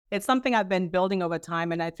it's something I've been building over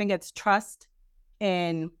time. And I think it's trust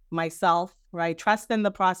in myself, right? Trust in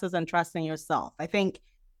the process and trust in yourself. I think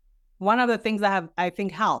one of the things that I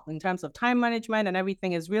think helped in terms of time management and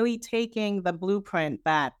everything is really taking the blueprint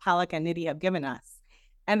that Palak and Nidhi have given us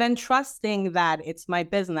and then trusting that it's my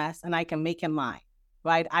business and I can make it mine,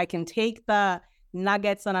 right? I can take the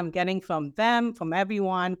nuggets that I'm getting from them, from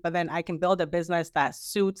everyone, but then I can build a business that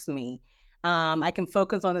suits me. I can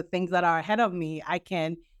focus on the things that are ahead of me. I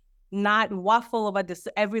can not waffle over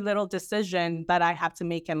every little decision that I have to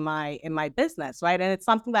make in my business, right? And it's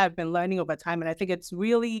something that I've been learning over time, and I think it's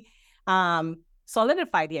really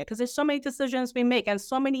solidified here because there's so many decisions we make and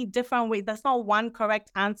so many different ways. There's not one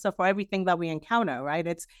correct answer for everything that we encounter, right?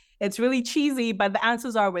 It's really cheesy, but the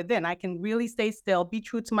answers are within. I can really stay still, be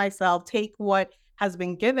true to myself, take what has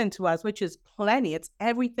been given to us, which is plenty. It's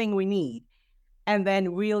everything we need, and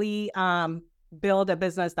then really build a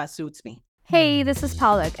business that suits me. Hey, this is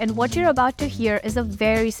Palak, and what you're about to hear is a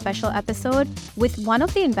very special episode with one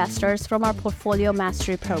of the investors from our Portfolio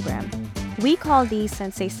Mastery program. We call these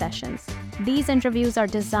Sensei sessions. These interviews are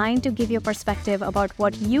designed to give you a perspective about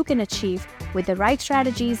what you can achieve with the right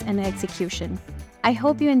strategies and execution. I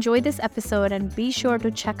hope you enjoyed this episode, and be sure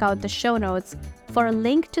to check out the show notes for a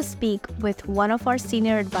link to speak with one of our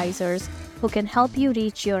senior advisors who can help you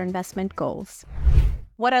reach your investment goals.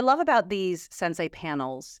 What I love about these Sensei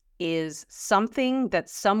panels is something that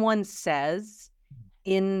someone says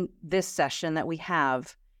in this session that we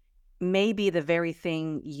have may be the very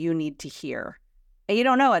thing you need to hear. And you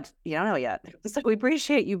don't know it. You don't know yet. So we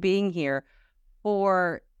appreciate you being here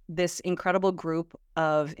for this incredible group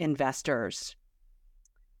of investors.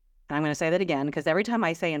 And I'm going to say that again, because every time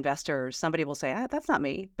I say investors, somebody will say, that's not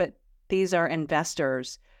me. But these are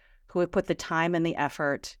investors who have put the time and the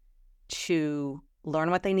effort to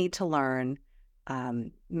learn what they need to learn,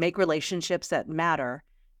 make relationships that matter,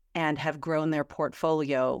 and have grown their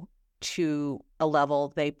portfolio to a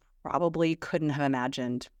level they probably couldn't have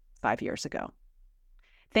imagined 5 years ago.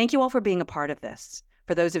 Thank you all for being a part of this.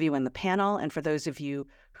 For those of you in the panel and for those of you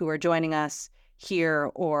who are joining us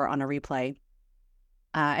here or on a replay,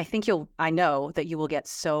 I know that you will get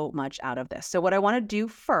so much out of this. So what I want to do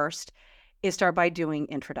first is start by doing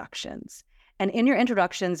introductions. And in your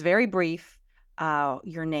introductions, very brief,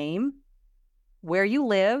 your name, where you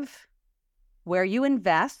live, where you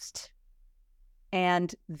invest,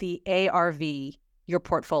 and the ARV, your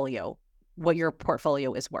portfolio, what your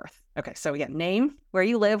portfolio is worth. Okay, so again, name, where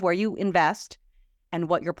you live, where you invest, and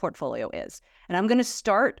what your portfolio is. And I'm going to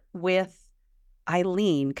start with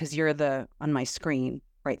Eileen, because you're on my screen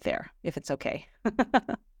right there, if it's okay.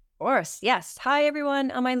 Of course, yes. Hi,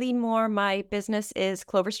 everyone. I'm Eileen Moore. My business is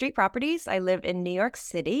Clover Street Properties. I live in New York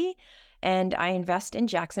City, and I invest in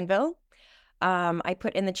Jacksonville. I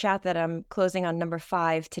put in the chat that I'm closing on number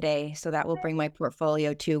 5 today, so that will bring my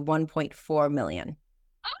portfolio to 1.4 million.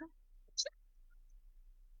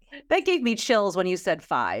 That gave me chills when you said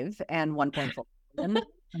 5 and 1.4 million.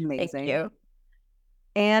 Amazing. Thank you.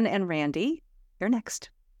 Anne and Randy, you're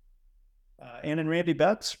next. Ann and Randy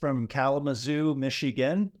Betts from Kalamazoo,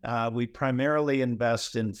 Michigan. We primarily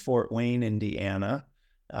invest in Fort Wayne, Indiana.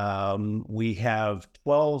 We have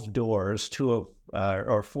 12 doors, 4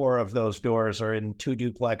 of those doors are in 2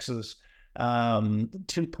 duplexes,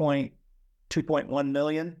 2.1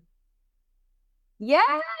 million.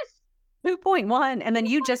 Yes, 2.1. And then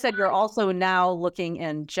you just said you're also now looking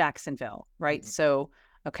in Jacksonville, right? So,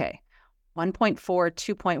 okay, 1.4,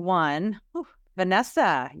 2.1. Ooh,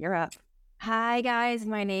 Vanessa, you're up. Hi, guys.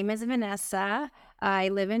 My name is Vanessa. I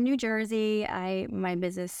live in New Jersey. My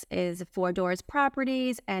business is 4 Doors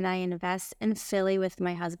Properties, and I invest in Philly with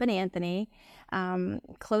my husband, Anthony.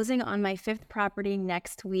 Closing on my 5th property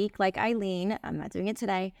next week, like Eileen. I'm not doing it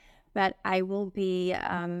today, but I will be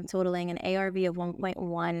totaling an ARV of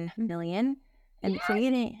 1.1 million and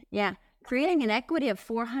creating an equity of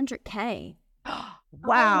 $400K. Wow. Oh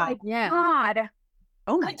my God.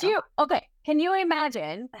 Oh my God. Okay, can you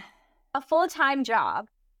imagine a full-time job?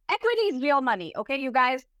 Equity is real money, okay, you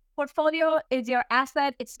guys? Portfolio is your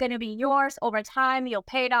asset. It's going to be yours over time. You'll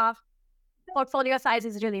pay it off. Portfolio size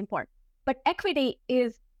is really important. But equity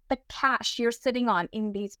is the cash you're sitting on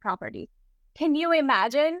in these properties. Can you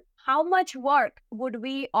imagine how much work would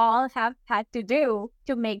we all have had to do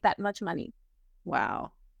to make that much money?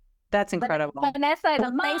 Wow. That's incredible. But Vanessa is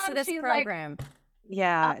a mom. Thanks to this program.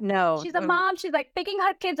 Yeah, no. She's a mom. She's like picking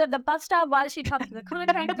her kids at the bus stop while she talks to the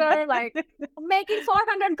contractor, like making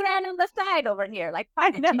 400 grand on the side over here. Like,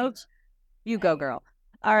 I know. You go, girl.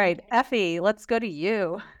 All right, Effie, let's go to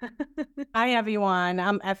you. Hi, everyone.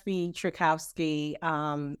 I'm Effie Trukowski,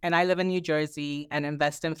 and I live in New Jersey and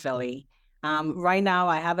invest in Philly. Right now,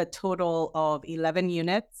 I have a total of 11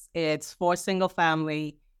 units. It's 4 single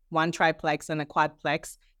family, 1 triplex, and a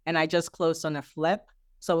quadplex. And I just closed on a flip.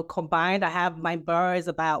 So combined, I have my BRRRR is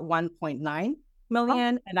about 1.9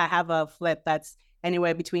 million, and I have a flip that's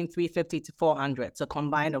anywhere between 350 to 400. So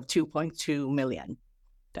combined of $2.2 million.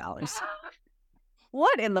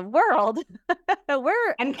 What in the world?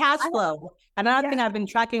 And cash flow. Another thing I've been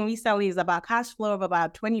tracking recently is about cash flow of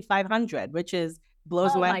about 2,500, which is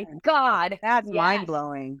blows my my God. That's Yes. mind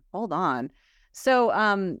blowing. Hold on. So,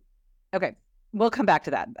 okay, we'll come back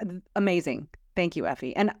to that. Amazing. Thank you,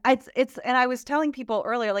 Effie. And and I was telling people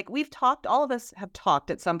earlier, like we've talked, all of us have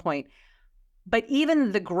talked at some point, but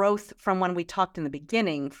even the growth from when we talked in the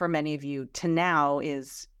beginning for many of you to now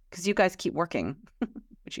is because you guys keep working,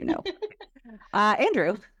 which you know.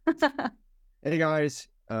 Andrew. Hey guys,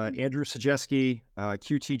 Andrew Sajeski,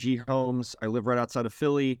 QTG Homes. I live right outside of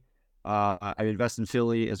Philly. I invest in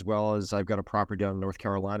Philly as well as I've got a property down in North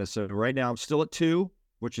Carolina. So right now I'm still at 2,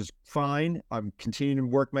 which is fine. I'm continuing to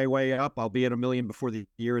work my way up. I'll be at 1 million before the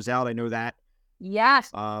year is out. I know that.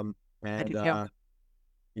 Yes.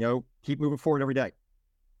 you know, keep moving forward every day.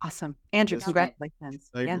 Awesome. Andrew, Yes. congratulations.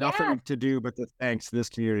 I have nothing to do but to thanks this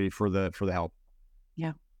community for the help.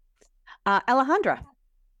 Yeah. Alejandra.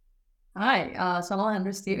 Hi, so I'm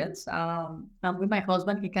Andrew Stevens. I'm with my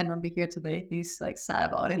husband. He cannot be here today. He's like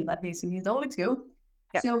sad about it, but he's only 2.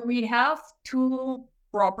 Yep. So we have 2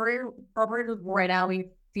 properties right now in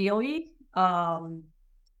Philly.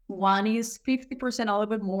 One is 50%, a little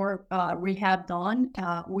bit more rehab done.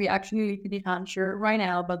 We actually live in New Hampshire right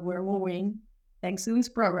now, but we're moving, thanks to this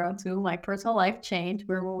program, to my personal life change.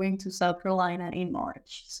 We're moving to South Carolina in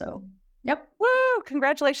March. So, yep. Woo!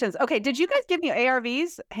 Congratulations. Okay, did you guys give me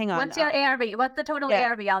ARVs? Hang on. What's your ARV? What's the total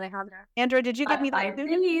ARV, Alejandra? Andrew, did you give me that? I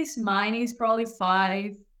think mine is probably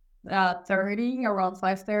 530, around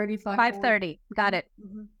 530, 530. Got it.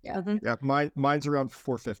 Yeah. Yeah, mine's around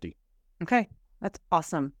 450. Okay, that's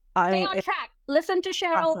awesome. Stay on track. Listen to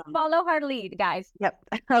Cheryl. Awesome. Follow her lead, guys. Yep.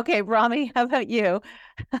 Okay, Rami, how about you?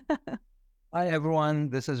 Hi everyone,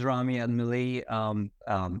 this is Rami Admili.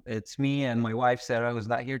 It's me and my wife Sarah, who's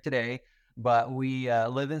not here today, but we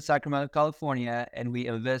live in Sacramento, California, and we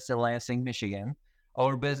invest in Lansing, Michigan.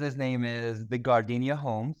 Our business name is the Gardenia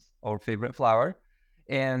Homes, our favorite flower,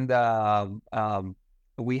 and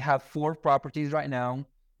we have 4 properties right now.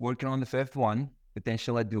 Working on the 5th one,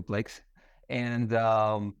 potentially a duplex, and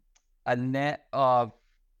a net of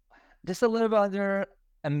just a little bit under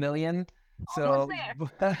 $1 million. So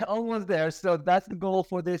almost there. So that's the goal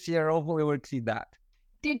for this year. Hopefully we'll exceed that.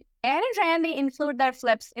 Did Ed and Randy include their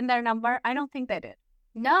flips in their number? I don't think they did.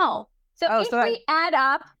 No. So we add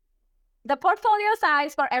up the portfolio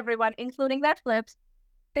size for everyone, including their flips,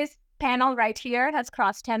 this panel right here has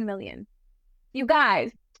crossed 10 million. You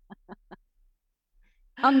guys.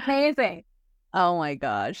 Amazing. Oh my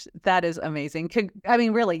gosh, that is amazing. I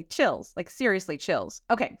mean, really, chills, like seriously chills.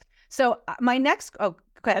 Okay, so my next, go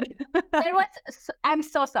ahead. I'm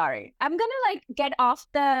so sorry. I'm gonna get off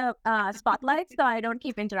the spotlight so I don't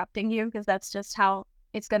keep interrupting you, because that's just how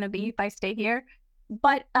it's gonna be if I stay here.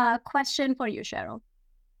 But question for you, Cheryl.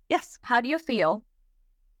 Yes. How do you feel?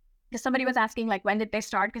 Because somebody was asking, when did they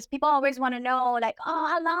start? Because people always want to know,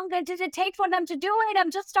 how long did it take for them to do it? I'm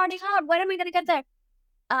just starting out. When are we gonna get there?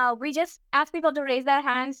 We just ask people to raise their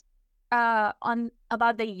hands on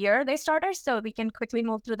about the year they started, so we can quickly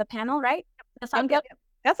move through the panel, right? That sound good?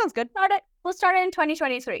 That sounds good. Who started in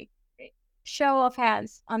 2023? Show of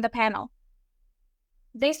hands on the panel.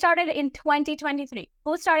 They started in 2023.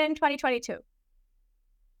 Who started in 2022?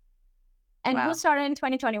 And who started in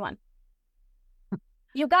 2021?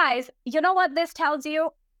 You guys, you know what this tells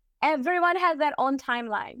you? Everyone has their own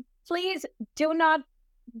timeline. Please do not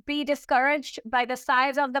be discouraged by the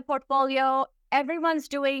size of the portfolio. Everyone's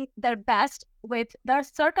doing their best with their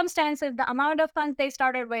circumstances, the amount of funds they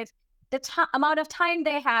started with, the amount of time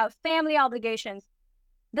they have, family obligations.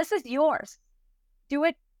 This is yours. Do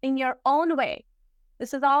it in your own way.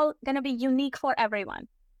 This is all going to be unique for everyone.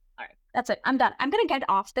 All right, that's it. I'm done. I'm going to get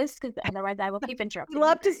off this because otherwise I will keep interrupting.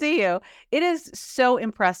 Love to see you. It is so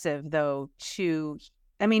impressive, though,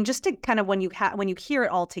 just to kind of when you hear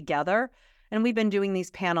it all together. And we've been doing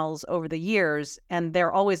these panels over the years, and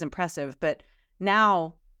they're always impressive. But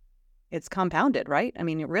now it's compounded, right? I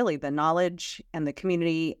mean, really, the knowledge and the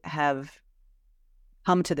community have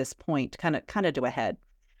come to this point, kind of to a head.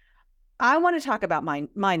 I want to talk about my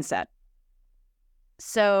mindset.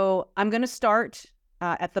 So I'm going to start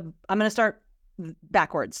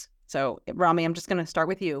backwards. So Rami, I'm just going to start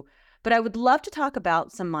with you. But I would love to talk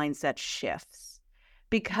about some mindset shifts,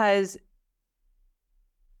 because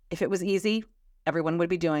if it was easy, everyone would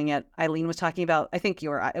be doing it. Eileen was talking about, I think it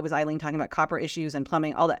was Eileen talking about copper issues and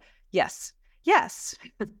plumbing, all that. Yes.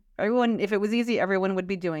 Everyone, if it was easy, everyone would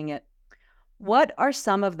be doing it. What are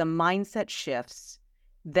some of the mindset shifts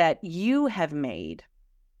that you have made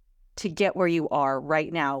to get where you are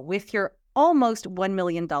right now with your almost $1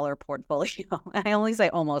 million portfolio? I only say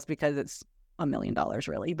almost because it's $1 million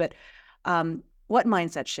really, but what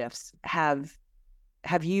mindset shifts have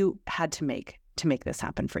you had to make this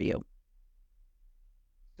happen for you?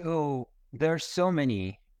 So there's so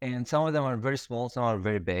many, and some of them are very small, some are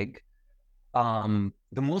very big. The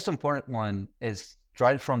most important one is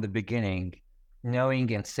right from the beginning,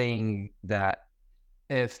 knowing and saying that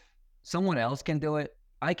if someone else can do it,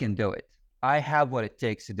 I can do it. I have what it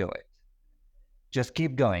takes to do it. Just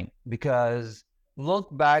keep going, because look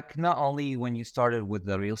back, not only when you started with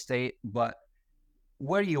the real estate, but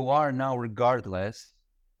where you are now regardless,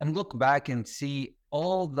 and look back and see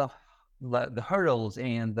all the hurdles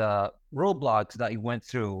and the roadblocks that you went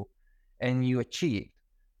through and you achieved.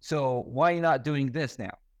 So why not doing this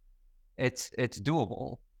now? It's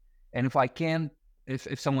doable. And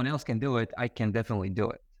if someone else can do it, I can definitely do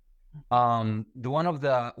it. One of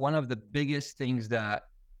the biggest things that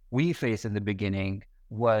we faced in the beginning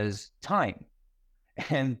was time.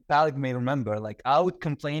 And Palik may remember, like, I would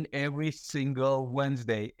complain every single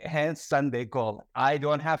Wednesday and Sunday call, I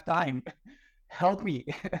don't have time. Help me.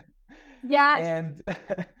 Yeah. And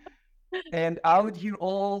and I would hear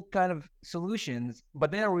all kind of solutions,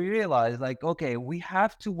 but then we realized, like, okay, we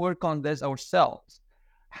have to work on this ourselves.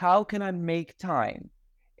 How can I make time?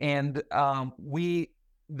 And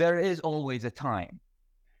there is always a time.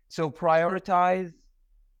 So prioritize,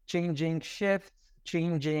 changing shifts,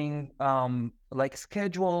 changing like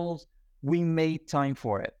schedules. We made time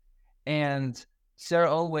for it. And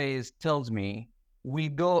Sarah always tells me, we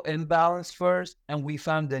go in balance first and we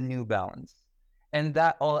found a new balance. And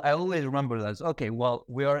I always remember that, okay, well,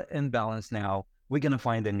 we are in balance now. We're going to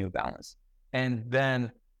find a new balance. And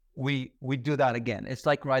then we do that again. It's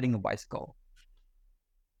like riding a bicycle.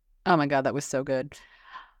 Oh my God, that was so good.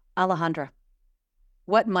 Alejandra,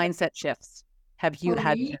 what mindset shifts have you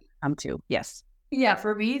had to come to? Yes. Yeah,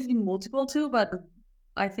 for me, it's been multiple too, but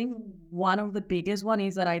I think one of the biggest one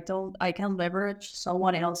is that I can leverage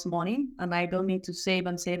someone else's money, and I don't need to save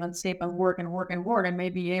and save and save and work and work and work and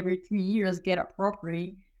maybe every 3 years get a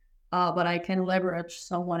property, but I can leverage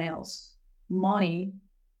someone else's money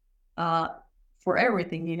for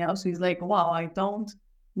everything, So it's like, wow, I don't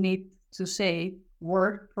need to say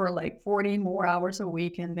work for like 40 more hours a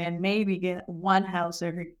week and then maybe get one house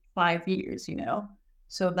every 5 years,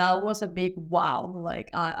 So that was a big wow. Like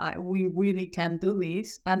we really can do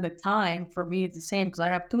this. And the time for me is the same because I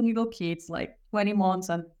have two little kids, like 20 months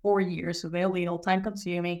and 4 years. So they're little, time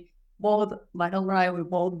consuming. Both Michael and I, we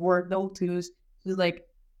both work those two. It's like,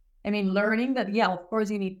 learning that, yeah, of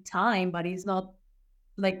course you need time, but it's not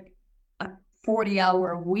like a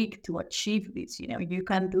 40-hour week to achieve this. You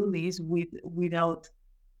can do this without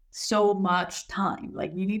so much time.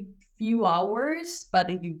 Like you need few hours, but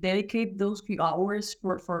if you dedicate those few hours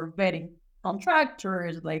for vetting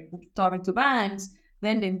contractors, like talking to banks,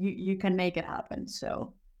 then you can make it happen.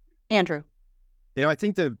 So, Andrew. I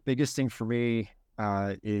think the biggest thing for me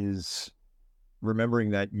is remembering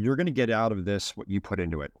that you're going to get out of this what you put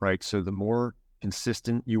into it, right? So the more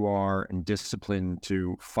consistent you are and disciplined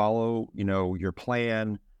to follow, your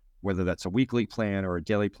plan, whether that's a weekly plan or a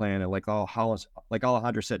daily plan, and like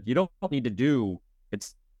Alejandra said, you don't need to do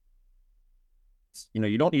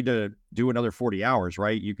you don't need to do another 40 hours,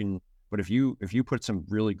 right? But if you put some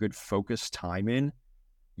really good focused time in,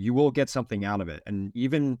 you will get something out of it. And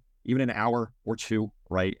even an hour or two,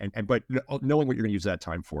 right? But knowing what you're going to use that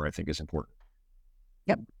time for, I think is important.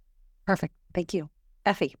 Yep. Perfect. Thank you.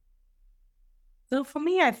 Effie. So for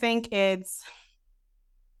me, I think it's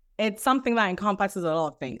something that encompasses a lot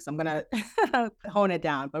of things. I'm going to hone it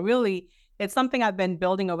down, but really it's something I've been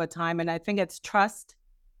building over time. And I think it's trust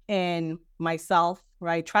in myself,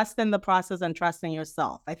 right? Trust in the process and trust in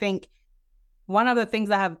yourself. I think one of the things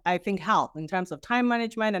that have helped in terms of time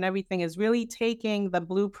management and everything is really taking the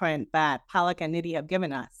blueprint that Palik and Nidhi have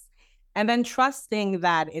given us and then trusting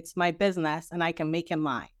that it's my business and I can make it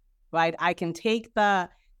mine, right? I can take the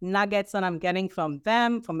nuggets that I'm getting from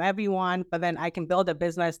them, from everyone, but then I can build a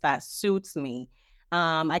business that suits me.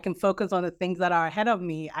 I can focus on the things that are ahead of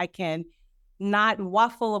me. I can not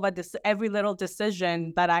waffle about every little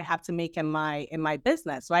decision that I have to make in my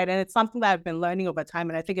business, right? And it's something that I've been learning over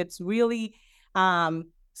time. And I think it's really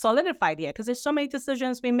solidified here, because there's so many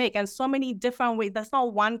decisions we make and so many different ways. There's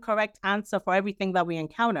not one correct answer for everything that we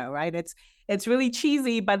encounter, right? It's really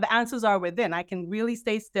cheesy, but the answers are within. I can really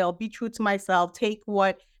stay still, be true to myself, take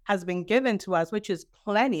what has been given to us, which is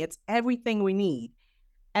plenty. It's everything we need.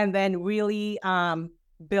 And then really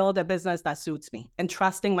build a business that suits me, and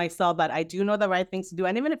trusting myself that I do know the right things to do.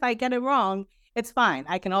 And even if I get it wrong, it's fine.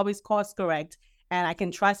 I can always course correct, and I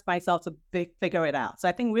can trust myself to figure it out. So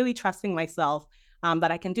I think really trusting myself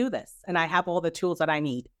that I can do this, and I have all the tools that I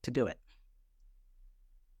need to do it.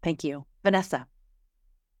 Thank you. Vanessa.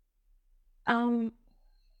 I'm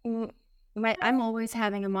always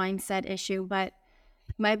having a mindset issue, but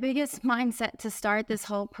my biggest mindset to start this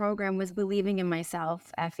whole program was believing in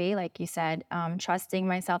myself, Effie, like you said, trusting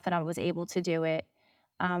myself that I was able to do it.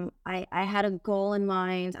 I had a goal in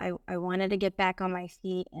mind. I wanted to get back on my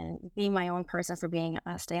feet and be my own person for being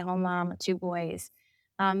a stay-at-home mom, 2 boys.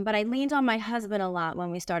 But I leaned on my husband a lot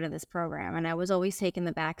when we started this program, and I was always taking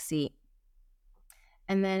the back seat.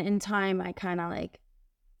 And then in time, I kind of like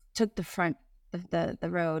took the front of the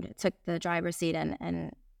road, took the driver's seat,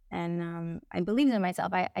 and I believed in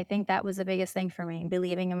myself. I think that was the biggest thing for me,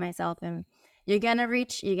 believing in myself. And you're going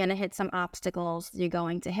to hit some obstacles. You're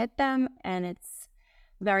going to hit them. And it's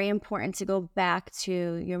very important to go back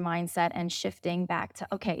to your mindset and shifting back to,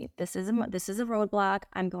 okay, this is a roadblock.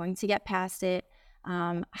 I'm going to get past it.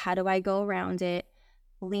 How do I go around it?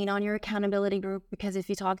 Lean on your accountability group, because if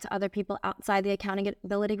you talk to other people outside the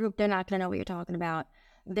accountability group, they're not going to know what you're talking about.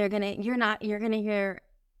 You're going to hear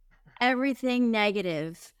everything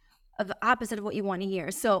negative, of the opposite of what you want to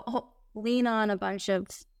hear. So lean on a bunch of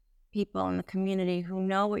people in the community who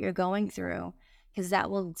know what you're going through, because that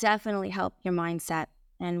will definitely help your mindset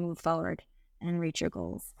and move forward and reach your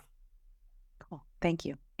goals. Cool. Thank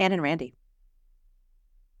you. Ann and Randy.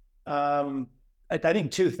 I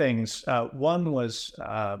think 2 things. One was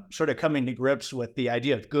sort of coming to grips with the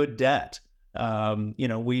idea of good debt.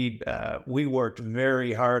 We worked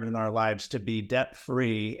very hard in our lives to be debt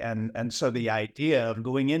free, and so the idea of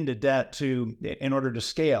going into debt in order to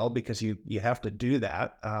scale, because you have to do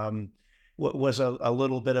that, was a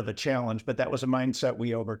little bit of a challenge. But that was a mindset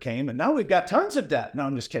we overcame, and now we've got tons of debt. No,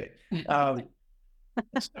 I'm just kidding.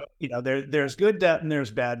 So, there's good debt and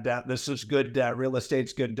there's bad debt. This is good debt. Real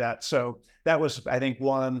estate's good debt. So that was, I think,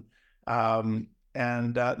 one. And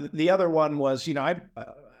the other one was,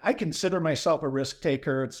 I consider myself a risk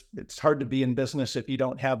taker. It's hard to be in business if you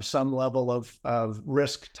don't have some level of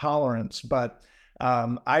risk tolerance. But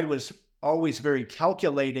I was always very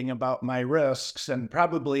calculating about my risks and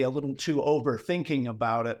probably a little too overthinking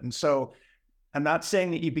about it. And so I'm not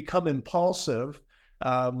saying that you become impulsive,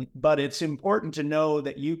 but it's important to know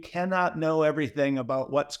that you cannot know everything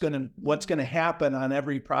about what's going to happen on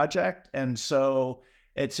every project. And so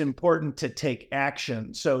it's important to take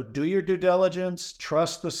action. So do your due diligence,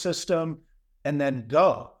 trust the system, and then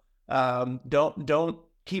go. Don't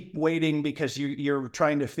keep waiting because you're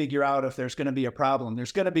trying to figure out if there's going to be a problem.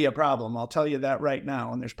 There's going to be a problem. I'll tell you that right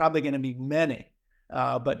now. And there's probably going to be many,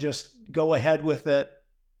 but just go ahead with it,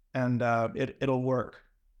 and it'll work.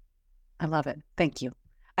 I love it. Thank you.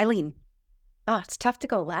 Eileen. Oh, it's tough to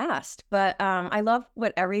go last, but I love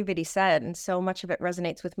what everybody said, and so much of it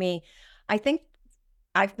resonates with me. I think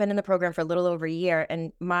I've been in the program for a little over a year,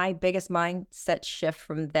 and my biggest mindset shift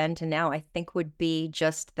from then to now, I think, would be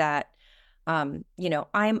just that, I'm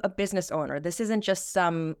a business owner. This isn't just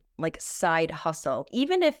some like side hustle.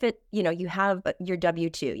 Even if you have your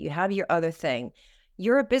W-2, you have your other thing,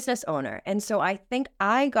 you're a business owner. And so I think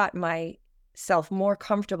I got myself more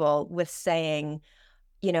comfortable with saying,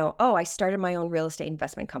 I started my own real estate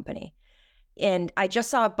investment company. And I just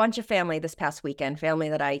saw a bunch of family this past weekend, family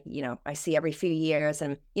that I see every few years.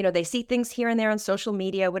 And, they see things here and there on social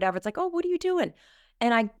media, whatever. It's like, oh, what are you doing?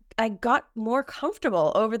 And I got more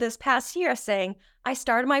comfortable over this past year saying, I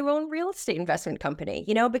started my own real estate investment company,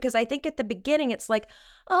 because I think at the beginning it's like,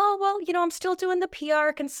 oh, well, I'm still doing the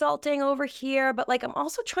PR consulting over here, but like, I'm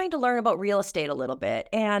also trying to learn about real estate a little bit.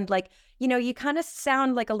 And like, you kind of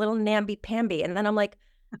sound like a little namby-pamby. And then I'm like,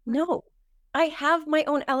 no, I have my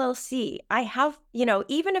own LLC. I have,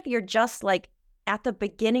 even if you're just like at the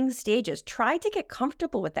beginning stages, try to get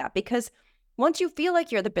comfortable with that, because once you feel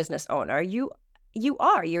like you're the business owner, you're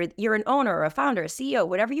an owner or a founder, a CEO,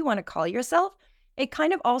 whatever you want to call yourself. It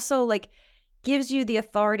kind of also like gives you the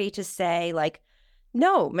authority to say like,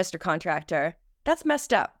 no, Mr. Contractor, that's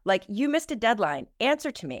messed up. Like, you missed a deadline.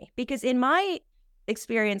 Answer to me. Because in my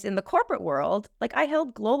experience in the corporate world, like I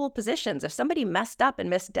held global positions. If somebody messed up and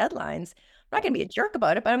missed deadlines, I'm not going to be a jerk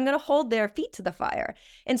about it, but I'm going to hold their feet to the fire.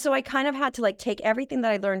 And so I kind of had to like take everything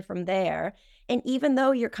that I learned from there. And even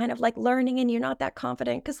though you're kind of like learning and you're not that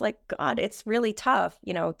confident, because like, God, it's really tough,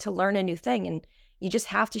 you know, to learn a new thing. And you just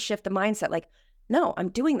have to shift the mindset. Like, no, I'm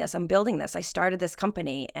doing this. I'm building this. I started this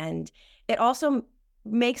company. And it also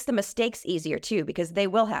makes the mistakes easier too, because they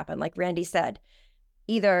will happen. Like Randy said,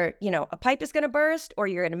 either, you know, a pipe is going to burst or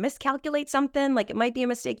you're going to miscalculate something. Like it might be a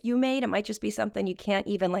mistake you made. It might just be something you can't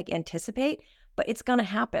even like anticipate, but it's going to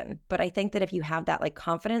happen. But I think that if you have that like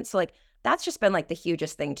confidence, so like that's just been like the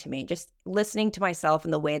hugest thing to me, just listening to myself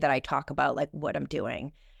and the way that I talk about like what I'm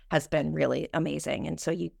doing has been really amazing. And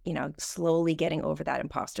so you know, slowly getting over that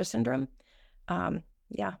imposter syndrome.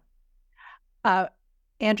 Yeah.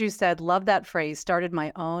 Andrew said, love that phrase, started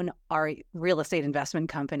my own real estate investment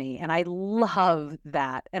company. And I love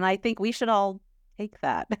that. And I think we should all take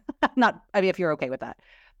that. Not, I mean, if you're okay with that,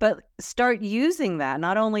 but start using that,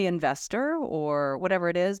 not only investor or whatever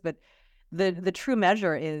it is, but the true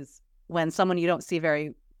measure is when someone you don't see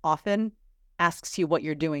very often asks you what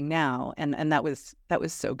you're doing now. And that was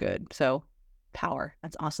so good. So power.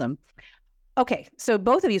 That's awesome. Okay. So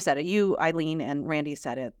both of you said it. You, Eileen, and Randy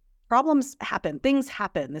said it. Problems happen. Things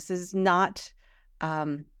happen. This is not,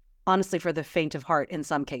 honestly, for the faint of heart in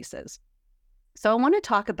some cases. So I want to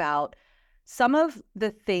talk about some of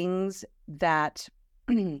the things that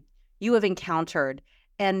you have encountered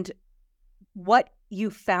and what you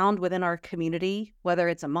found within our community, whether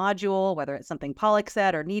it's a module, whether it's something Pollock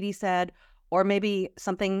said or Needy said, or maybe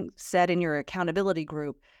something said in your accountability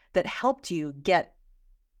group that helped you get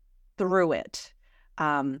through it.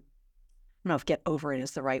 I don't know if get over it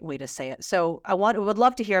is the right way to say it. So would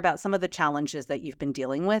love to hear about some of the challenges that you've been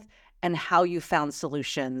dealing with and how you found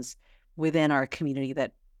solutions within our community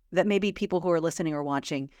that maybe people who are listening or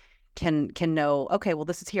watching can know, okay, well,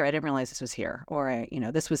 this is here. I didn't realize this was here, or, you know,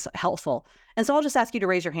 this was helpful. And so I'll just ask you to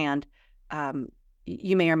raise your hand.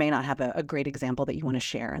 You may or may not have a great example that you want to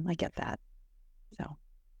share, and I get that. So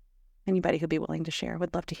anybody who'd be willing to share,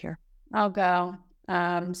 would love to hear. I'll go.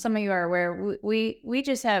 Some of you are aware,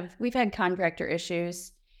 we've had contractor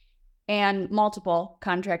issues and multiple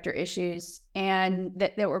contractor issues, and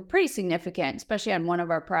that were pretty significant, especially on one of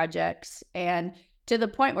our projects. And to the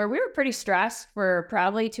point where we were pretty stressed for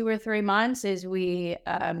probably 2 or 3 months as we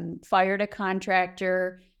fired a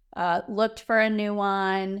contractor, looked for a new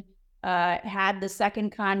one, had the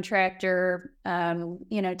second contractor,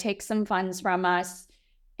 take some funds from us,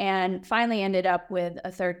 and finally ended up with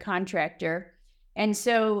a third contractor. And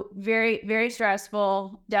so very, very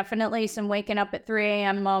stressful, definitely some waking up at 3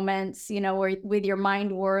 a.m. moments, where with your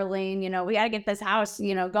mind whirling, we got to get this house,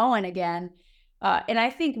 going again. And I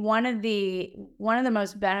think one of the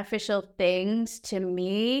most beneficial things to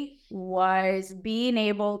me was being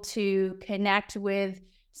able to connect with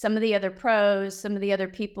some of the other pros, some of the other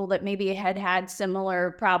people that maybe had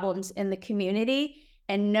similar problems in the community,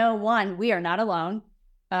 and know, one, we are not alone.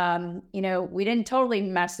 We didn't totally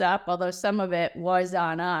mess up, although some of it was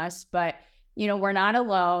on us, but, we're not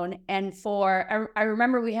alone. And I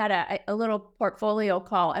remember we had a little portfolio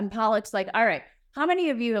call, and Pollock's like, all right, how many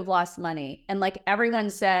of you have lost money? And like everyone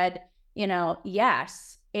said,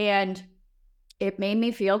 yes. And it made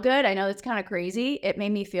me feel good. I know it's kind of crazy. It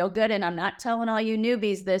made me feel good. And I'm not telling all you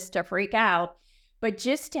newbies this to freak out, but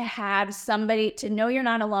just to have somebody to know you're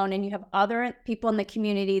not alone, and you have other people in the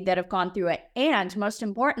community that have gone through it. And most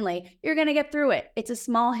importantly, you're going to get through it. It's a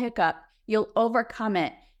small hiccup. You'll overcome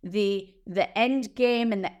it. The end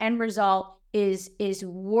game and the end result is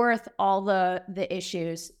worth all the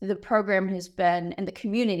issues the program has been, and the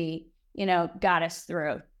community, got us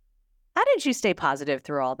through. How did you stay positive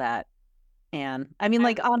through all that, Anne? I mean,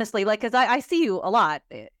 like, honestly, like, because I see you a lot,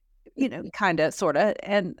 kind of, sort of.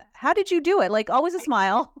 And how did you do it? Like, always a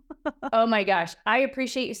smile. Oh my gosh. I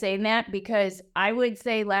appreciate you saying that, because I would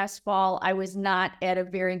say last fall, I was not at a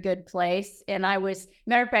very good place. And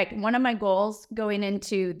matter of fact, one of my goals going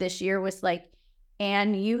into this year was like,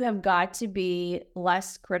 Anne, you have got to be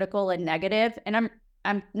less critical and negative. And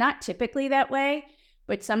I'm not typically that way,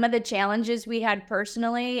 but some of the challenges we had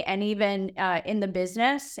personally, and even in the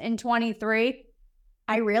business in 23,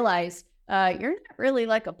 I realized you're not really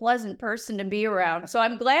like a pleasant person to be around. So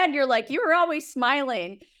I'm glad you were always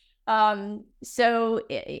smiling. So,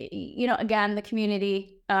 again, the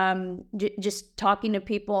community, just talking to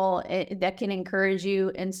people that can encourage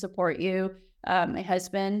you and support you. My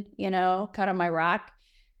husband, kind of my rock.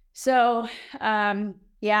 So,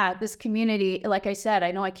 Yeah, this community, like I said,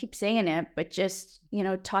 I know I keep saying it, but just,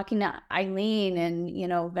 talking to Eileen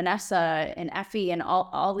and, Vanessa and Effie and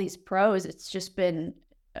all these pros, it's just been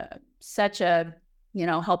such a,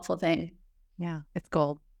 helpful thing. Yeah, it's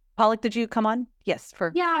gold. Pollock, did you come on? Yes.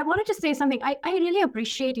 Yeah, I wanted to say something. I really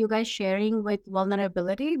appreciate you guys sharing with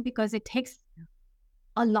vulnerability, because it takes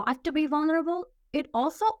a lot to be vulnerable. It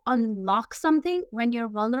also unlocks something when you're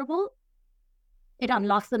vulnerable. It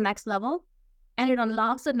unlocks the next level, and it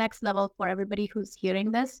unlocks the next level for everybody who's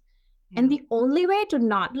hearing this. And the only way to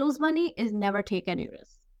not lose money is never take any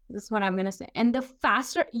risks. This is what I'm going to say. And the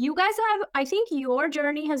faster you guys have, I think your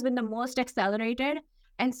journey has been the most accelerated.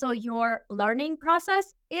 And so your learning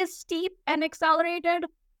process is steep and accelerated.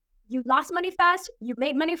 You lost money fast, you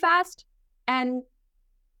made money fast. And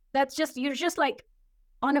that's just, you're just like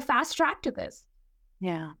on a fast track to this.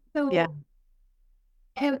 Yeah. So yeah.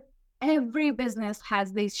 Every business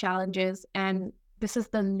has these challenges, and this is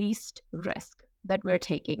the least risk that we're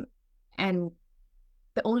taking. And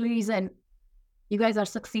the only reason you guys are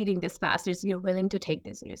succeeding this fast is you're willing to take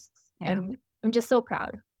these risks. Yeah. And I'm just so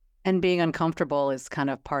proud. And being uncomfortable is kind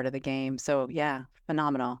of part of the game. So yeah,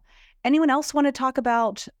 phenomenal. Anyone else want to talk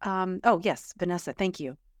about, oh yes, Vanessa, thank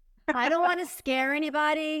you. I don't want to scare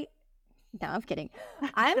anybody. No, I'm kidding.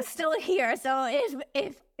 I'm still here. So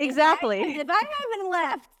if exactly. if I haven't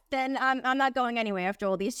left, then I'm not going anywhere after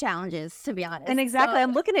all these challenges, to be honest. And exactly, so,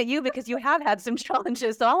 I'm looking at you because you have had some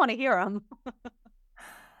challenges, so I want to hear them.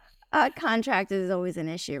 Contract is always an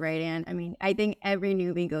issue, right, Anne? I mean, I think every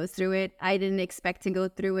newbie goes through it. I didn't expect to go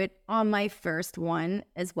through it on my first one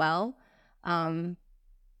as well.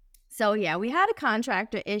 So yeah, we had a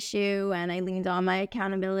contractor issue, and I leaned on my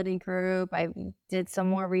accountability group. I did some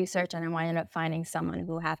more research, and I ended up finding someone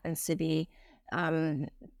who happens to be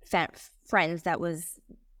friends that was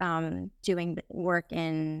doing work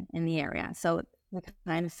in the area. So we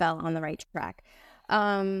kind of fell on the right track.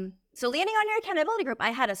 So leaning on your accountability group,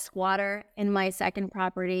 I had a squatter in my second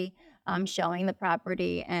property, showing the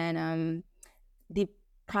property, and the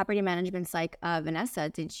property management's like, Vanessa,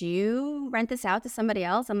 did you rent this out to somebody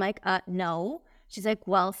else? I'm like, no. She's like,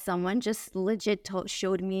 well, someone just legit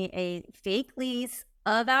showed me a fake lease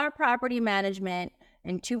of our property management,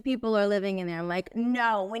 and 2 people are living in there. I'm like,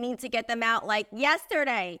 no, we need to get them out like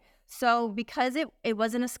yesterday. So because it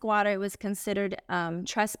wasn't a squatter, it was considered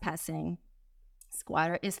trespassing.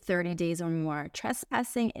 Squatter is 30 days or more.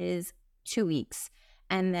 Trespassing is 2 weeks.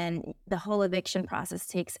 And then the whole eviction process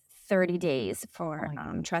takes 30 days for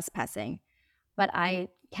trespassing. But I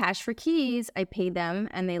cashed for keys, I paid them,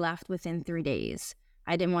 and they left within 3 days.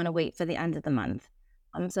 I didn't want to wait for the end of the month.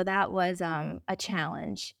 So that was a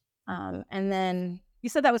challenge. And then you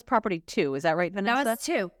said that was property 2, is that right, Vanessa? That was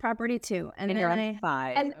 2, property 2. And you're on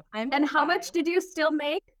 5. And how much did you still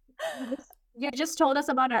make? You just told us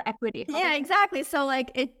about our equity. Yeah, exactly. So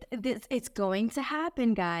like it's going to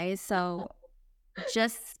happen, guys. So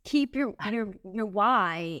just keep your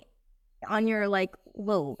why on your like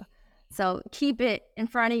lobe. So keep it in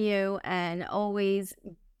front of you, and always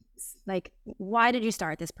like, why did you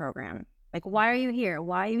start this program? Like, why are you here?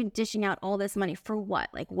 Why are you dishing out all this money for what?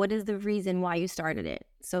 Like, what is the reason why you started it?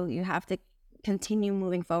 So you have to continue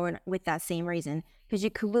moving forward with that same reason, because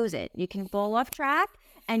you could lose it. You can fall off track,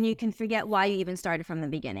 and you can forget why you even started from the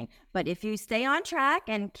beginning. But if you stay on track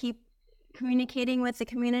and keep communicating with the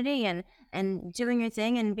community and doing your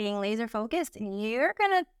thing and being laser focused, we're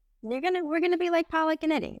gonna be like Pollock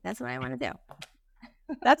and Eddie. That's what I want to do.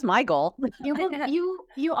 That's my goal.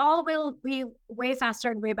 You all will be way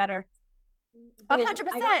faster and way better. 100%.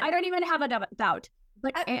 I don't even have a doubt.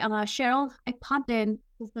 But Cheryl, I popped in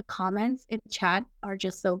because the comments in chat are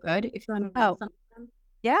just so good. If you want to read some of them.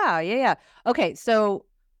 Yeah. Okay, so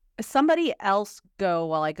somebody else go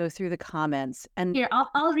while I go through the comments. And here,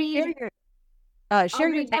 I'll read.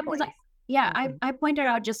 Share your takeaways. I pointed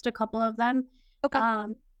out just a couple of them.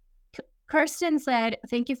 Okay. Kirsten said,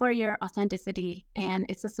 thank you for your authenticity, and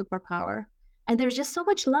it's a superpower. And there's just so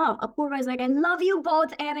much love. Apurva is like, I love you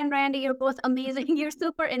both, Anne and Randy. You're both amazing. You're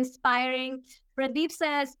super inspiring. Pradeep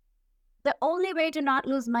says, the only way to not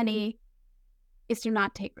lose money is to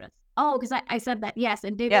not take risks. Oh, because I said that. Yes.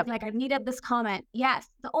 And David's like, I needed this comment. Yes.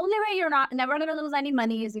 The only way you're never going to lose any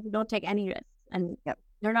money is if you don't take any risks. And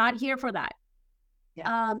you're not here for that.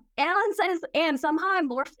 Yeah. Alan says, and somehow I'm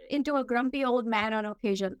morphed into a grumpy old man on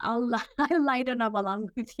occasion. I'll lighten up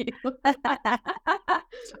along with you.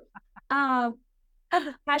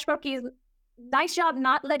 Cash Keys, nice job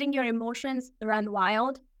not letting your emotions run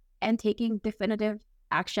wild and taking definitive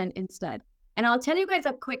action instead. And I'll tell you guys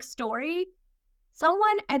a quick story.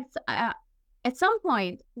 Someone at some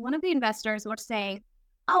point, one of the investors was saying,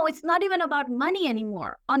 oh, it's not even about money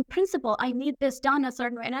anymore. On principle, I need this done a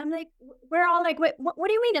certain way. And I'm like, we're all like, wait, what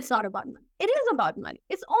do you mean it's not about money? It is about money.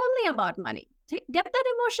 It's only about money. Get that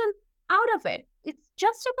emotion out of it. It's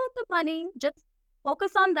just about the money. Just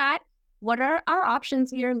focus on that. What are our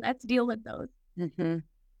options here? Let's deal with those. Mm-hmm.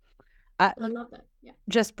 I love that. Yeah.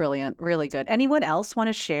 Just brilliant. Really good. Anyone else want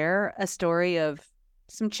to share a story of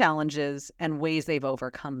some challenges and ways they've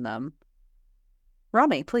overcome them?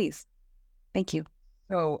 Rami, please. Thank you.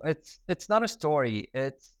 So it's not a story.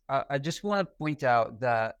 It's I just want to point out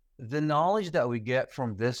that the knowledge that we get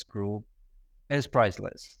from this group is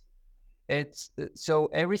priceless. It's so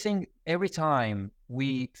every time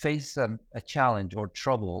we face a challenge or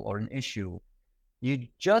trouble or an issue, you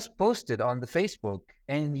just post it on the Facebook,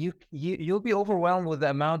 and you'll be overwhelmed with the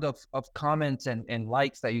amount of comments and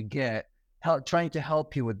likes that you get, trying to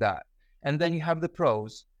help you with that. And then you have the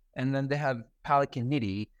pros, and then they have Palik and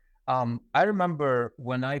Nidhi. I remember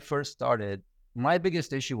when I first started, my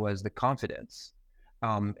biggest issue was the confidence.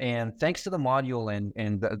 And thanks to the module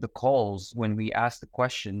and the calls, when we ask the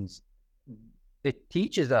questions, it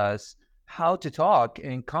teaches us how to talk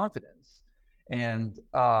in confidence. And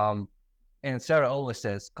Sarah always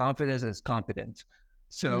says, confidence is competent.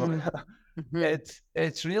 So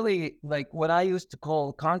it's really like when I used to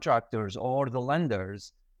call contractors or the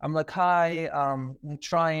lenders, I'm like, hi, I'm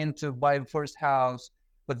trying to buy the first house.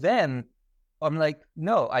 But then I'm like,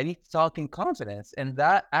 no, I need to talk in confidence. And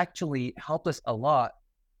that actually helped us a lot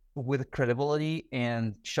with credibility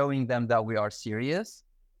and showing them that we are serious.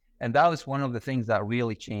 And that was one of the things that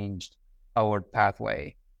really changed our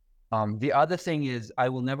pathway. The other thing is, I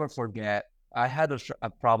will never forget, I had a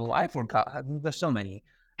problem. I forgot, there's so many,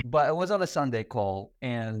 but it was on a Sunday call.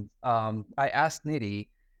 And I asked Nidhi,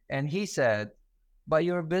 and he said, but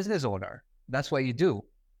you're a business owner. That's what you do.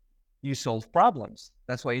 You solve problems.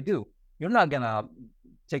 That's what you do. You're not going to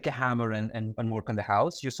take a hammer and work on the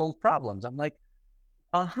house. You solve problems. I'm like,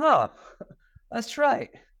 that's right.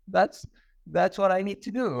 That's what I need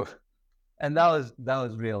to do. And that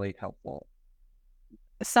was really helpful.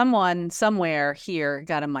 Someone somewhere here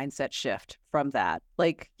got a mindset shift from that.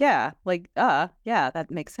 Yeah, that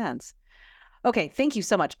makes sense. Okay, thank you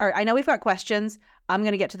so much. All right, I know we've got questions. I'm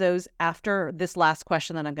going to get to those after this last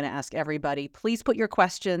question that I'm going to ask everybody. Please put your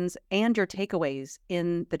questions and your takeaways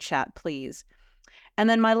in the chat, please. And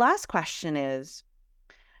then my last question is,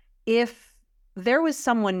 if there was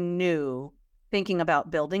someone new thinking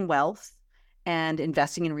about building wealth and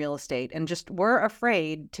investing in real estate and just were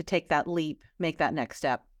afraid to take that leap, make that next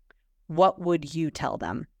step, what would you tell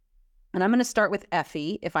them? And I'm going to start with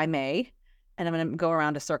Effie, if I may, and I'm going to go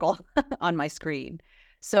around a circle on my screen.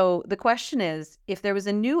 So the question is, if there was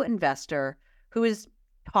a new investor who is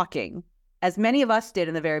talking, as many of us did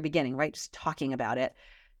in the very beginning, right? Just talking about it,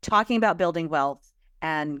 talking about building wealth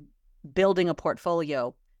and building a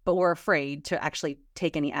portfolio, but we're afraid to actually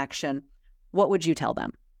take any action, what would you tell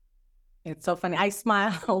them? It's so funny. I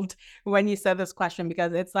smiled when you said this question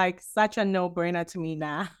because it's like such a no-brainer to me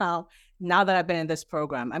now that I've been in this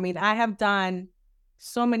program. I mean, I have done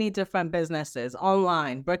so many different businesses,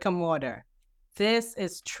 online, brick and mortar. This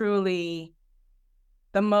is truly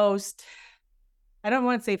the most, I don't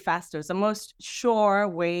want to say faster, it's the most sure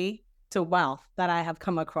way to wealth that I have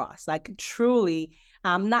come across. Like truly,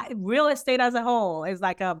 not real estate as a whole is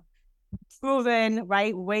like a proven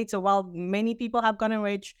right way to wealth. Many people have gotten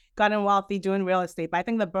rich, gotten wealthy doing real estate. But I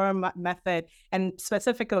think the Burr method, and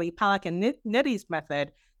specifically Palik and Nidhi's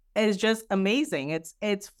method, is just amazing.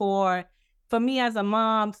 It's for me as a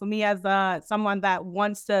mom, for me as someone that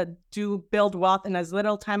wants to build wealth in as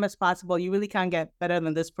little time as possible. You really can't get better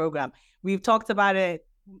than this program. We've talked about it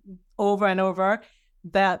over and over.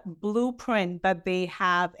 The blueprint that they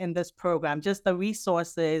have in this program, just the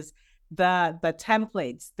resources, the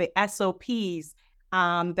templates, the SOPs,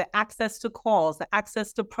 the access to calls, the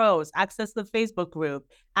access to pros, access to the Facebook group,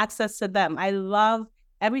 access to them. I love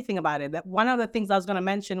everything about it. That one of the things I was going to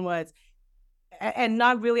mention was, and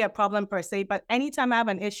not really a problem per se, but anytime I have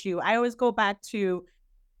an issue, I always go back to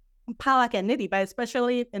Palik and Nidhi, but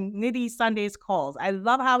especially in Nidhi Sunday's calls. I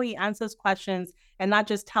love how he answers questions and not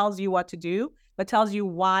just tells you what to do, but tells you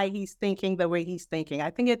why he's thinking the way he's thinking. I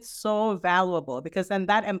think it's so valuable because then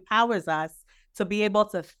that empowers us to be able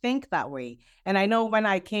to think that way. And I know when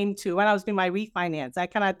I was doing my refinance, I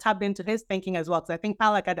kind of tapped into his thinking as well. Because I think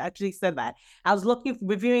Palik had actually said that. I was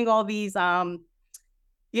reviewing all these,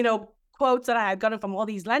 quotes that I had gotten from all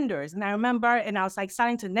these lenders. And I remember, and I was like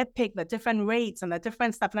starting to nitpick the different rates and the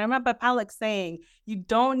different stuff. And I remember Palik saying, you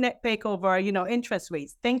don't nitpick over, interest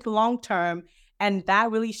rates, think long-term And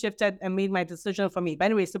that really shifted and made my decision for me. But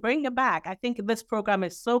anyways, to bring it back, I think this program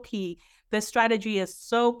is so key. This strategy is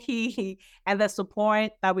so key. And the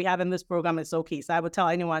support that we have in this program is so key. So I would tell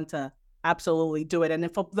anyone to absolutely do it.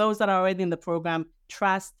 And for those that are already in the program,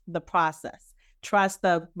 trust the process. Trust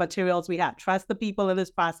the materials we have. Trust the people in this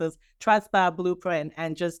process. Trust the blueprint,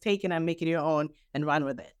 and just take it and make it your own and run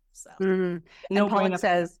with it. So, And Pollock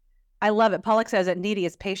says, I love it. Pollock says that Needy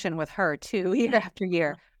is patient with her too, year after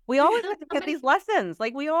year. We always have to get these lessons.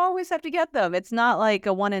 Like, we always have to get them. It's not like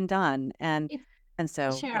a one and done. And so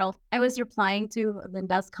Cheryl, I was replying to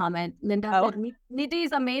Linda's comment. Linda said, Nidhi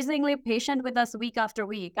is amazingly patient with us week after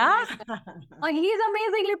week. Like, he's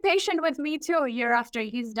amazingly patient with me too, year after.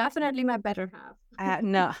 He's definitely my better half.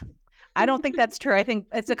 No, I don't think that's true. I think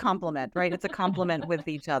it's a compliment, right? It's a compliment with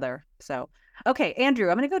each other. So, okay, Andrew,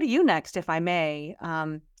 I'm going to go to you next, if I may.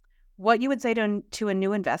 What you would say to a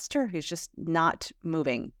new investor who's just not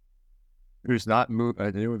moving?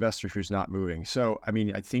 A new investor who's not moving. So, I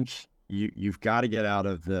mean, I think you've got to get out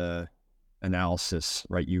of the analysis,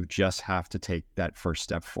 right? You just have to take that first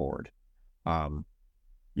step forward. You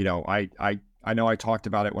know, I know I talked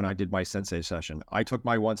about it when I did my Sensei session. I took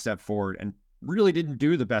my one step forward and really didn't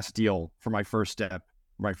do the best deal for my first step,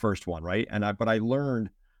 my first one, right? But I learned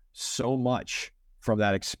so much from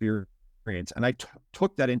that experience, and I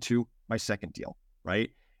took that into my second deal, right?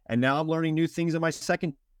 And now I'm learning new things in my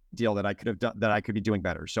second deal that I could have done, that I could be doing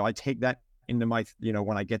better. So I take that into my,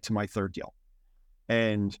 when I get to my third deal.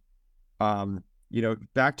 And,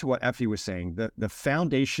 back to what Effie was saying, the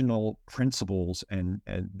foundational principles and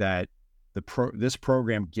that this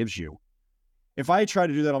program gives you. If I had tried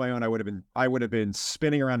to do that on my own, I would have been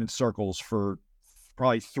spinning around in circles for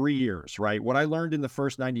probably 3 years, right? What I learned in the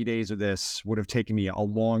first 90 days of this would have taken me a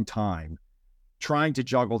long time trying to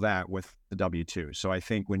juggle that with the W-2. So I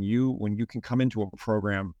think when you can come into a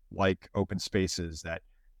program like Open Spaces that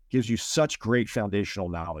gives you such great foundational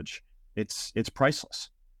knowledge, it's priceless.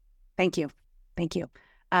 Thank you.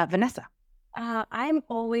 Vanessa. I'm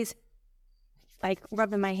always like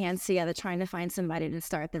rubbing my hands together, trying to find somebody to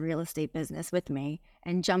start the real estate business with me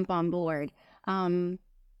and jump on board.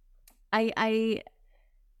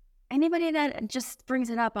 Anybody that just brings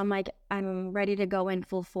it up, I'm like, I'm ready to go in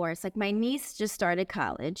full force. Like, my niece just started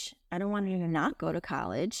college. I don't want her to not go to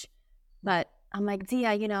college, but I'm like,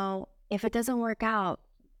 Dia, if it doesn't work out,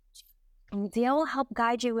 Dia will help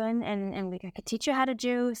guide you in, and I could teach you how to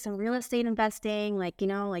do some real estate investing. Like,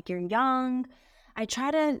 like, you're young. I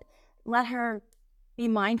try to let her be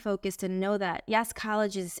mind focused and know that, yes,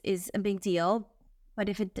 college is a big deal, but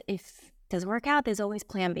if it doesn't work out, there's always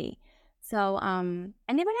plan B. So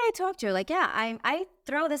anybody I talk to, like, yeah, I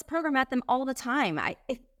throw this program at them all the time.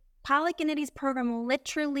 Pollock and Nidhi's program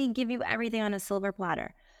literally give you everything on a silver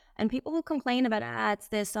platter. And people who complain about, it's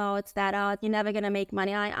this, it's that, you're never going to make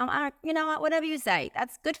money. You know what, whatever you say,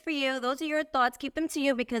 that's good for you. Those are your thoughts. Keep them to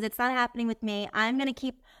you, because it's not happening with me. I'm going to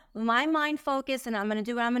keep my mind focused, and I'm going to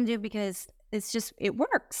do what I'm going to do, because it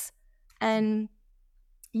works. And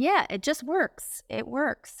yeah, it just works. It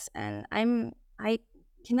works. And I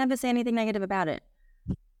can never say anything negative about it.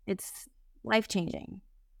 It's life-changing.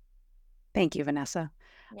 Thank you, Vanessa.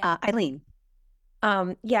 Yeah. Eileen.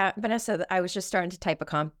 Vanessa, I was just starting to type a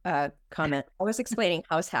comment. I was explaining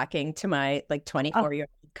house hacking to my 24-year-old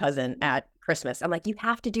cousin at Christmas. I'm like, you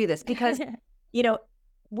have to do this, because,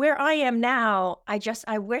 where I am now, I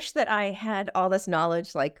wish that I had all this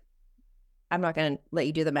knowledge. Like, I'm not going to let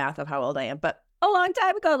you do the math of how old I am, but a long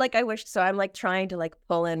time ago, I wish. So I'm trying to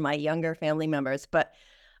pull in my younger family members. But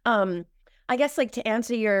I guess to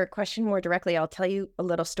answer your question more directly, I'll tell you a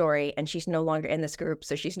little story. And she's no longer in this group,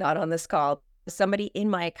 so she's not on this call. Somebody in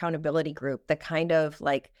my accountability group that kind of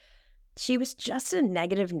she was just a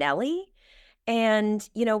negative Nelly. And,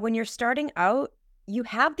 when you're starting out, you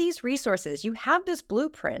have these resources, you have this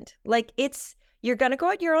blueprint. You're going to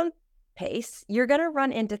go at your own pace. You're going to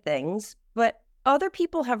run into things, but other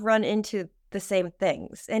people have run into the same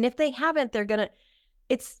things. And if they haven't, you're going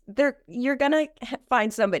to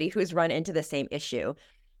find somebody who's run into the same issue.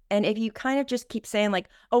 And if you kind of just keep saying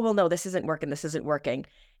oh, well, no, this isn't working.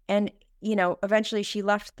 And, eventually she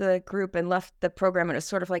left the group and left the program, and it was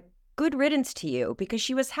sort of good riddance to you, because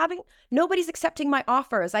she was nobody's accepting my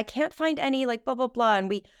offers. I can't find any blah, blah, blah.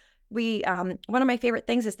 And we one of my favorite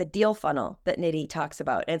things is the deal funnel that Nidhi talks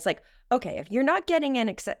about. And it's okay, if you're not getting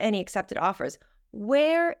any accepted offers,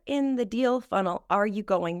 where in the deal funnel are you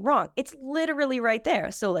going wrong? It's literally right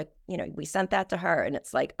there. So we sent that to her, and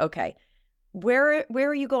it's okay, where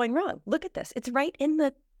are you going wrong? Look at this. It's right in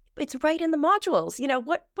the modules.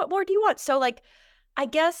 What more do you want? So I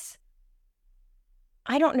guess,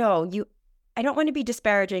 I don't know, I don't want to be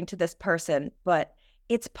disparaging to this person, but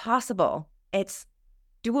it's possible. It's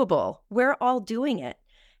doable. We're all doing it.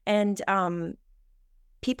 And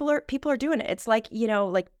people are doing it. It's like,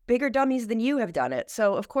 like bigger dummies than you have done it.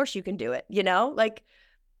 So of course you can do it, like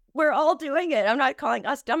we're all doing it. I'm not calling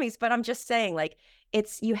us dummies, but I'm just saying like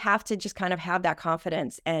you have to just kind of have that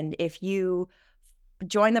confidence. And if you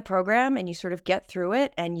join the program and you sort of get through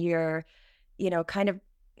it and you're, kind of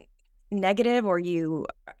negative, or you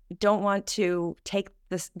don't want to take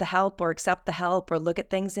the help or accept the help or look at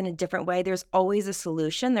things in a different way, there's always a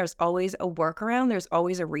solution. There's always a workaround. There's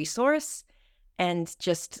always a resource. And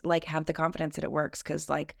just like have the confidence that it works. Because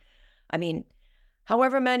like, I mean,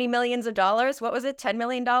 however many millions of dollars, what was it, $10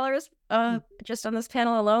 million just on this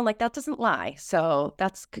panel alone, like that doesn't lie. So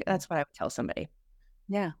that's what I would tell somebody.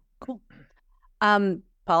 Yeah, cool.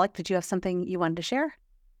 Pollock, did you have something you wanted to share?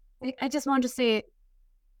 I just want to say,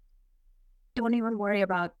 don't even worry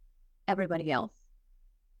about everybody else.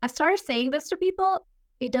 I started saying this to people.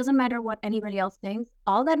 It doesn't matter what anybody else thinks.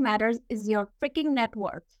 All that matters is your freaking net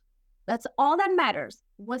worth. That's all that matters.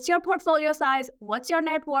 What's your portfolio size? What's your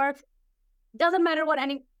net worth? Doesn't matter what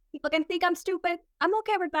any people can think. I'm stupid. I'm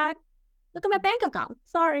okay with that. Look at my bank account.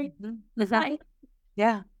 Sorry. Mm-hmm. Fine.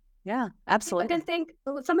 Yeah, absolutely. People can think,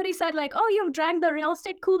 somebody said like, oh, you drank the real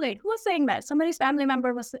estate Kool-Aid. Who was saying that? Somebody's family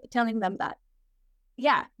member was telling them that.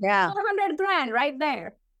 Yeah. 400 grand right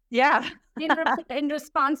there. Yeah. in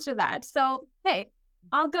response to that. So, hey,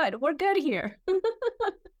 all good. We're good here. I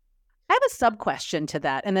have a sub question to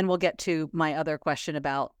that, and then we'll get to my other question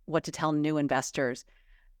about what to tell new investors.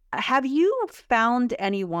 Have you found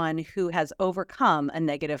anyone who has overcome a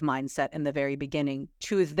negative mindset in the very beginning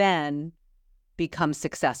to then become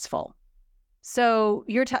successful? So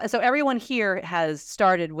so everyone here has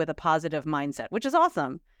started with a positive mindset, which is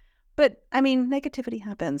awesome. But I mean, negativity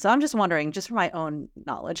happens. So I'm just wondering, just for my own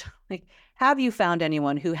knowledge, like, have you found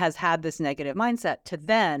anyone who has had this negative mindset to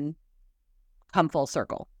then come full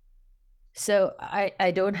circle? So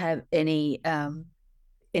I don't have any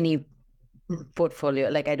portfolio,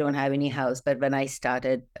 like I don't have any house, but when I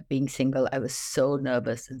started being single, I was so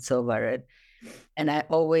nervous and so worried. And I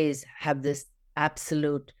always have this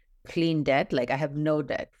absolute clean debt, like I have no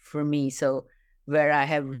debt for me. So where I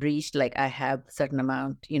have reached, like I have a certain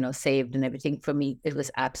amount, saved and everything, for me, it was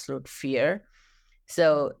absolute fear.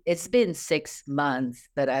 So it's been 6 months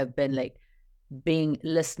that I've been like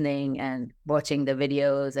listening and watching the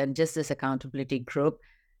videos and just this accountability group,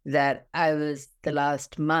 that the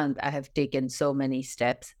last month, I have taken so many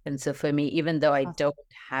steps. And so for me, even though I don't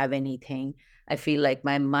have anything, I feel like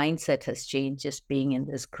my mindset has changed just being in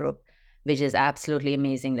this group, which is absolutely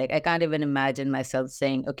amazing. Like I can't even imagine myself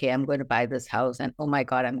saying, okay, I'm going to buy this house and oh my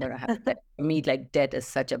God, I'm going to have debt. For me, like debt is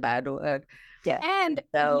such a bad word. Yeah. And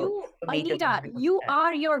So Anita, you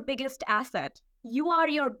are your biggest asset. You are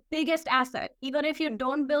your biggest asset. Even if you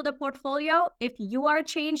don't build a portfolio, if you are a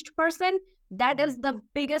changed person, that is the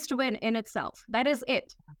biggest win in itself. That is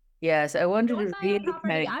it. Yes, I wanted Don't to buy a really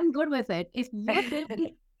property. I'm good with it.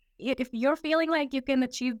 If you're feeling like you can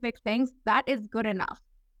achieve big things, that is good enough.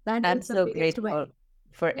 I'm so grateful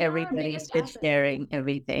for everybody sharing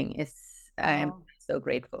everything. I am so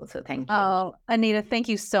grateful. So thank you. Oh, Anita, thank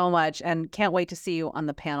you so much. And can't wait to see you on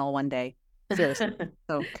the panel one day. Seriously.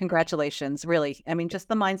 So congratulations. Really. I mean, just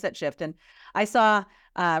the mindset shift. And I saw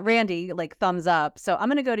Randy like thumbs up. So I'm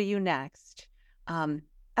going to go to you next.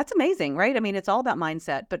 That's amazing, right? I mean, it's all about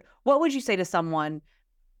mindset. But what would you say to someone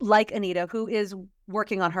like Anita, who is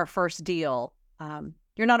working on her first deal?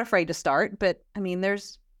 You're not afraid to start, but I mean,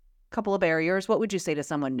 there's a couple of barriers. What would you say to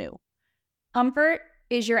someone new? Comfort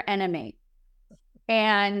is your enemy.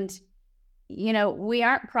 And, we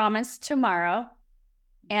aren't promised tomorrow,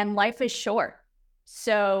 and life is short.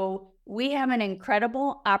 So we have an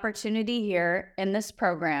incredible opportunity here in this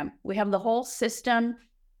program. We have the whole system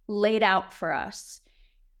laid out for us.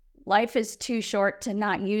 Life is too short to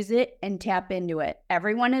not use it and tap into it.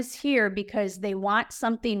 Everyone is here because they want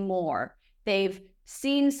something more. They've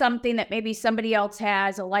seen something that maybe somebody else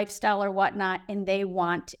has, a lifestyle or whatnot, and they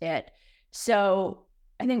want it. So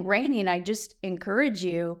I think Randy and I just encourage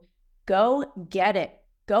you, go get it.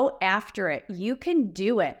 Go after it. You can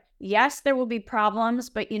do it. Yes, there will be problems,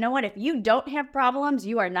 but you know what? If you don't have problems,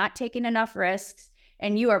 you are not taking enough risks,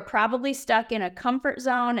 and you are probably stuck in a comfort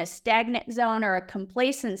zone, a stagnant zone, or a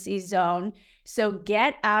complacency zone. So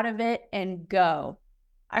get out of it and go.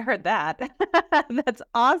 I heard that. That's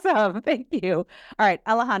awesome. Thank you. All right,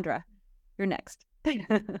 Alejandra, you're next.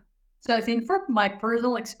 So I think from my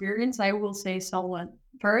personal experience, I will say someone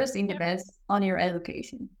first invest on your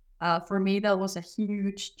education. For me, that was a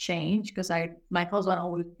huge change because my husband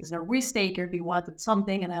always is a risk taker. He wanted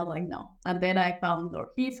something, and I was like, no. And then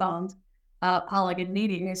he found how like a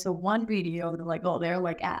needing. I saw one video, and they're like, oh, they're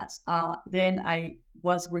like ads. Then I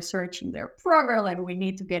was researching their program, like we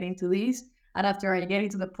need to get into these. And after I get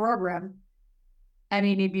into the program, I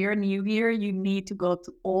mean, if you're new here, you need to go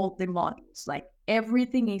to all the modules. Like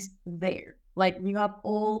everything is there. Like you have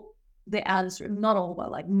all the answer, not all, but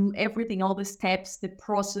like everything, all the steps, the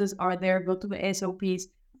process are there. Go to the SOPs,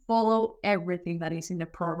 follow everything that is in the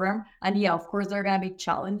program. And yeah, of course, there are going to be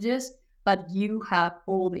challenges, but you have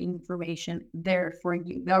all the information there for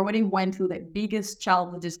you. They already went through the biggest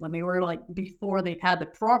challenges when they were like before they had the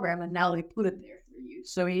program, and now they put it there for you.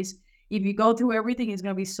 So if you go through everything, it's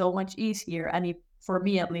going to be so much easier. And if, for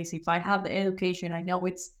me at least, if I have the education, I know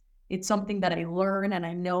it's something that I learn and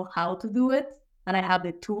I know how to do it, and I have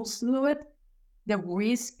the tools to do it, the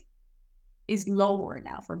risk is lower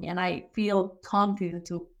now for me. And I feel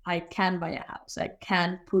confident I can buy a house. I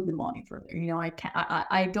can put the money for there.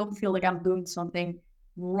 I don't feel like I'm doing something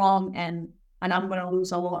wrong and I'm going to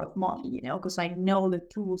lose a lot of money, because I know the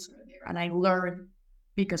tools are there and I learn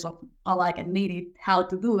because of like I needed how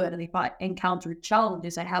to do it. And if I encounter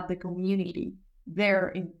challenges, I have the community there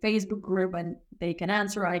in Facebook group and they can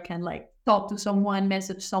answer. I can like talk to someone,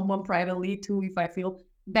 message someone privately too if I feel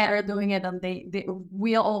better doing it, and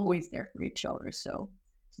we are always there for each other. So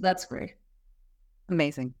that's great.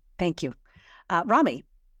 Amazing. Thank you. Rami,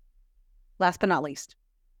 last but not least.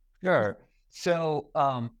 Sure. So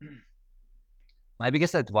my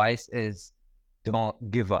biggest advice is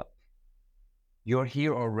don't give up. You're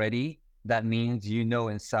here already. That means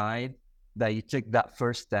inside that you took that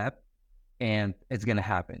first step and it's going to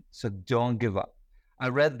happen. So don't give up. I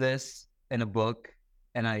read this in a book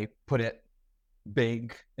and I put it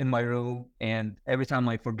big in my room, and every time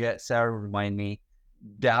I forget, Sarah remind me,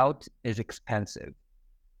 doubt is expensive.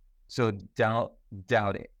 So doubt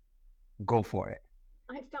it. Go for it.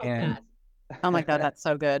 I felt that. Oh my God, that's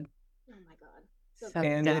so good. Oh my God. So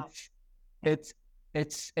and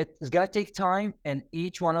it's gonna take time, and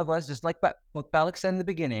each one of us, just like what Palak said in the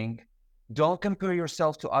beginning, don't compare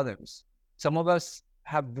yourself to others. Some of us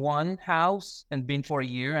have one house and been for a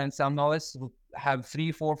year, and some of us have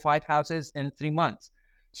 3, 4, 5 houses in 3 months.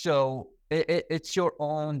 So it's your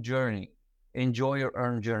own journey. Enjoy your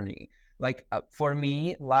own journey. Like for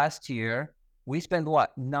me, last year, we spent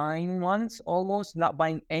 9 months almost not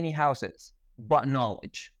buying any houses, but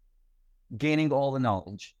knowledge, gaining all the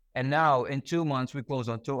knowledge. And now in 2 months, we closed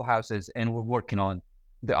on 2 houses and we're working on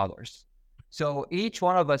the others. So each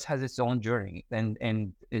one of us has its own journey,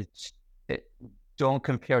 and don't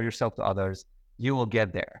compare yourself to others. You will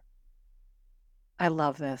get there. I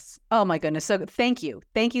love this. Oh my goodness. So thank you.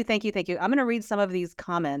 I'm going to read some of these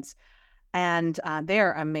comments, and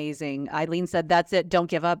they're amazing. Eileen said, that's it. Don't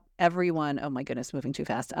give up. Everyone. Oh my goodness, moving too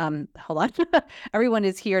fast. Hold on. Everyone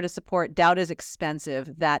is here to support. Doubt is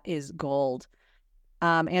expensive. That is gold.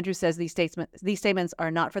 Andrew says these statements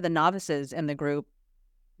are not for the novices in the group.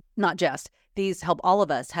 Not just. These help all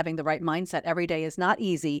of us. Having the right mindset every day is not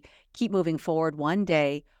easy. Keep moving forward one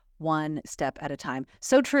day, one step at a time.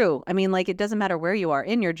 So true. I mean, like, it doesn't matter where you are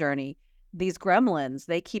in your journey. These gremlins,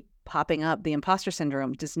 they keep popping up. The imposter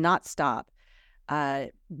syndrome does not stop.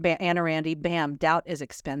 Anna Randy, bam, doubt is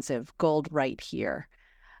expensive. Gold right here.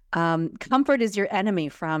 Comfort is your enemy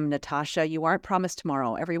from Natasha. You aren't promised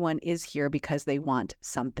tomorrow. Everyone is here because they want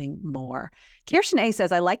something more. Kirsten A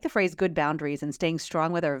says, I like the phrase good boundaries and staying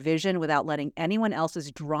strong with our vision without letting anyone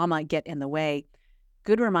else's drama get in the way.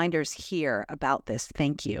 Good reminders here about this.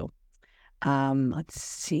 Thank you. Let's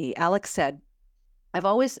see. Alex said, I've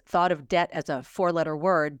always thought of debt as a 4-letter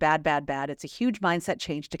word, bad, bad, bad. It's a huge mindset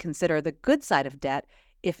change to consider the good side of debt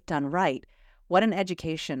if done right. What an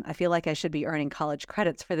education. I feel like I should be earning college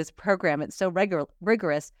credits for this program. It's so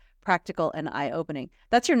rigorous, practical, and eye-opening.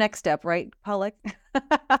 That's your next step, right, Pollock?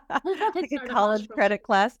 Like a college credit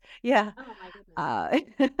class. Yeah. Oh my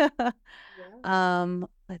goodness.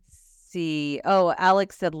 Let's see. Oh,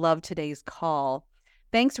 Alex said, love today's call.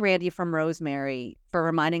 Thanks, Randy from Rosemary, for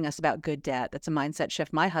reminding us about good debt. That's a mindset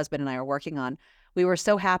shift my husband and I are working on. We were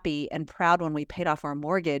so happy and proud when we paid off our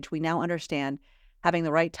mortgage. We now understand having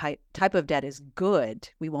the right type of debt is good.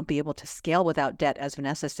 We won't be able to scale without debt, as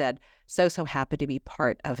Vanessa said. So happy to be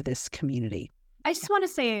part of this community. I just want to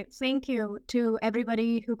say thank you to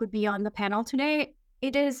everybody who could be on the panel today.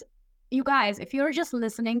 It is, you guys, if you're just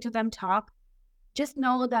listening to them talk, just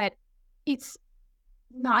know that it's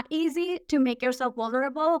not easy to make yourself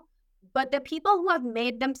vulnerable, but the people who have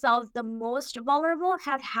made themselves the most vulnerable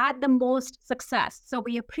have had the most success. So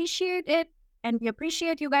we appreciate it, and we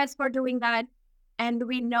appreciate you guys for doing that. And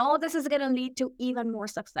we know this is going to lead to even more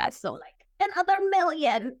success. So like another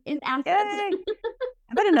million in assets. Yay.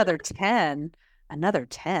 How about another 10? Another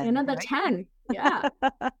 10. Another right? 10. Yeah.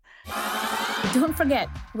 Don't forget,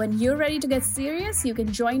 when you're ready to get serious, you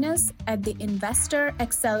can join us at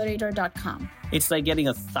theinvestoraccelerator.com. It's like getting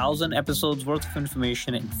 1,000 episodes worth of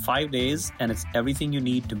information in 5 days, and it's everything you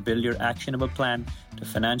need to build your actionable plan to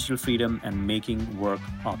financial freedom and making work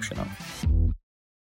optional.